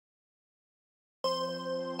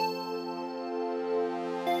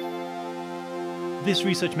This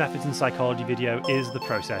research methods in psychology video is the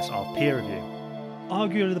process of peer review.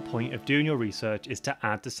 Arguably the point of doing your research is to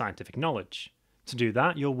add to scientific knowledge. To do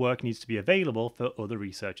that, your work needs to be available for other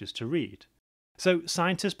researchers to read. So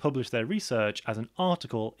scientists publish their research as an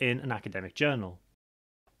article in an academic journal.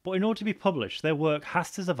 But in order to be published, their work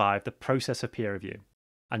has to survive the process of peer review.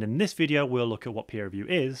 And in this video, we'll look at what peer review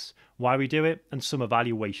is, why we do it, and some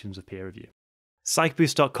evaluations of peer review.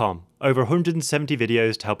 Psychboost.com, over 170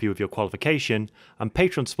 videos to help you with your qualification, and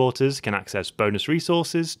Patreon supporters can access bonus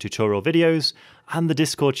resources, tutorial videos, and the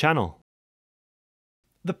Discord channel.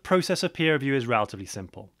 The process of peer review is relatively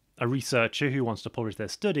simple. A researcher who wants to publish their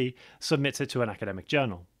study submits it to an academic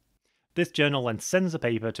journal. This journal then sends the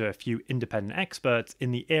paper to a few independent experts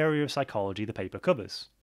in the area of psychology the paper covers.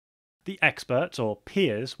 The experts, or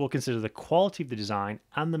peers, will consider the quality of the design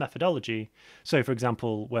and the methodology, so for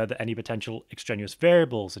example, were there any potential extraneous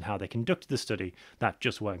variables in how they conducted the study that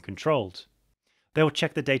just weren't controlled. They will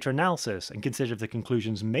check the data analysis and consider if the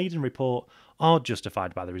conclusions made in the report are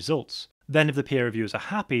justified by the results. Then if the peer reviewers are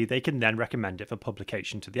happy, they can then recommend it for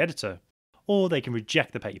publication to the editor. Or they can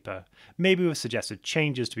reject the paper, maybe with suggested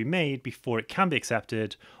changes to be made before it can be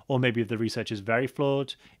accepted, or maybe if the research is very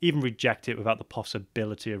flawed, even reject it without the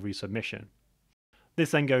possibility of resubmission. This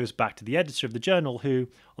then goes back to the editor of the journal who,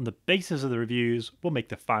 on the basis of the reviews, will make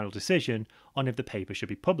the final decision on if the paper should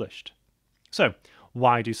be published. So,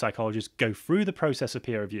 why do psychologists go through the process of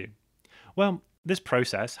peer review? Well, this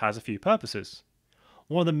process has a few purposes.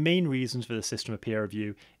 One of the main reasons for the system of peer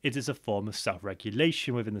review is it's a form of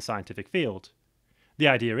self-regulation within the scientific field. The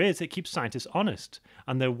idea is it keeps scientists honest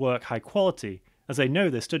and their work high quality, as they know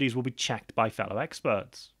their studies will be checked by fellow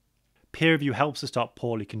experts. Peer review helps to stop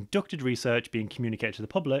poorly conducted research being communicated to the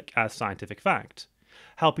public as scientific fact,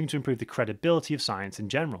 helping to improve the credibility of science in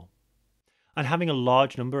general. And having a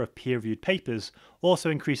large number of peer-reviewed papers also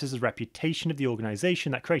increases the reputation of the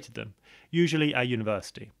organisation that created them, usually a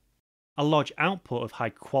university. A large output of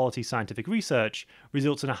high-quality scientific research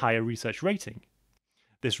results in a higher research rating.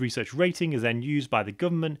 This research rating is then used by the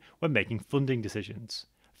government when making funding decisions,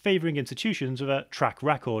 favouring institutions with a track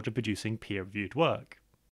record of producing peer-reviewed work.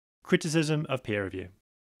 Criticism of peer review.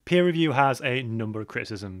 Peer review has a number of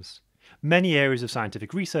criticisms. Many areas of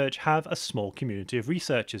scientific research have a small community of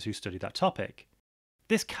researchers who study that topic.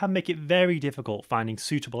 This can make it very difficult finding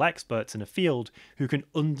suitable experts in a field who can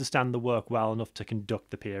understand the work well enough to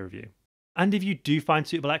conduct the peer review. And if you do find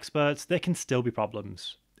suitable experts, there can still be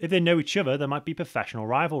problems. If they know each other, there might be professional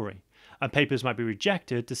rivalry, and papers might be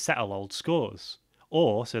rejected to settle old scores,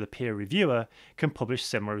 or so the peer reviewer can publish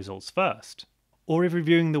similar results first. Or if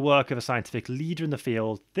reviewing the work of a scientific leader in the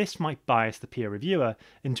field, this might bias the peer reviewer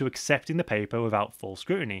into accepting the paper without full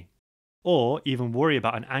scrutiny, or even worry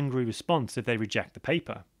about an angry response if they reject the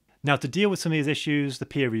paper. Now, to deal with some of these issues, the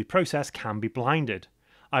peer review process can be blinded.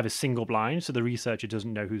 Either single blind, so the researcher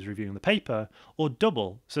doesn't know who's reviewing the paper, or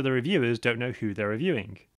double, so the reviewers don't know who they're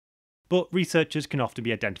reviewing. But researchers can often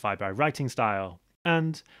be identified by writing style,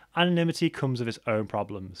 and anonymity comes with its own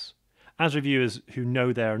problems, as reviewers who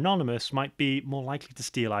know they're anonymous might be more likely to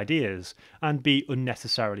steal ideas and be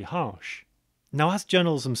unnecessarily harsh. Now, as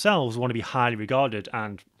journals themselves want to be highly regarded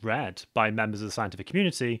and read by members of the scientific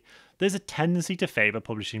community, there's a tendency to favour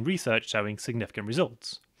publishing research showing significant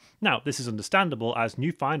results. Now, this is understandable as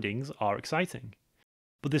new findings are exciting,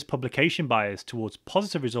 but this publication bias towards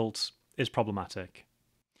positive results is problematic.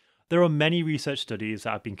 There are many research studies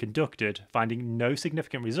that have been conducted finding no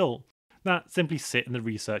significant result that simply sit in the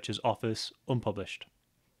researcher's office unpublished.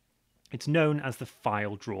 It's known as the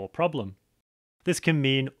file drawer problem. This can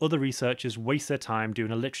mean other researchers waste their time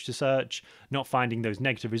doing a literature search, not finding those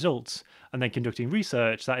negative results, and then conducting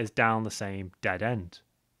research that is down the same dead end.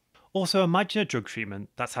 Also, imagine a drug treatment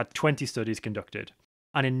that's had 20 studies conducted,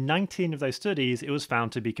 and in 19 of those studies it was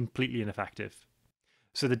found to be completely ineffective.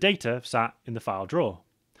 So the data sat in the file drawer.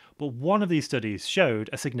 But one of these studies showed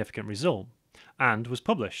a significant result, and was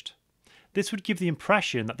published. This would give the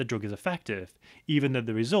impression that the drug is effective, even though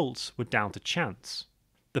the results were down to chance.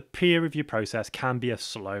 The peer review process can be a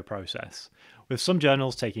slow process, with some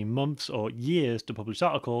journals taking months or years to publish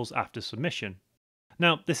articles after submission.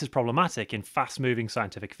 Now, this is problematic in fast-moving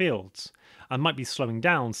scientific fields, and might be slowing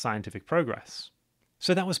down scientific progress.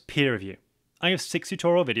 So that was peer review. I have 6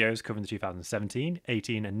 tutorial videos covering the 2017,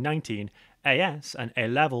 18 and 19 AS and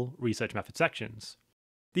A-level research method sections.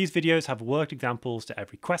 These videos have worked examples to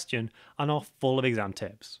every question and are full of exam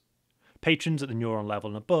tips. Patrons at the neuron level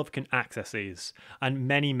and above can access these, and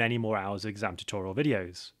many more hours of exam tutorial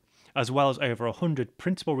videos, as well as over 100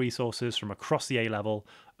 printable resources from across the A-level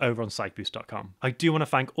over on psychboost.com. I do want to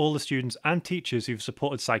thank all the students and teachers who've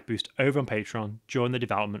supported PsychBoost over on Patreon during the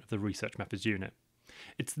development of the Research Methods unit.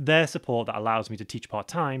 It's their support that allows me to teach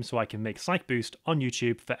part-time so I can make PsychBoost on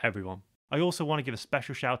YouTube for everyone. I also want to give a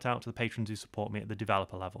special shout out to the patrons who support me at the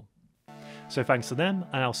developer level. So thanks to them,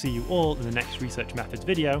 and I'll see you all in the next Research Methods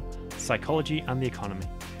video, Psychology and the Economy.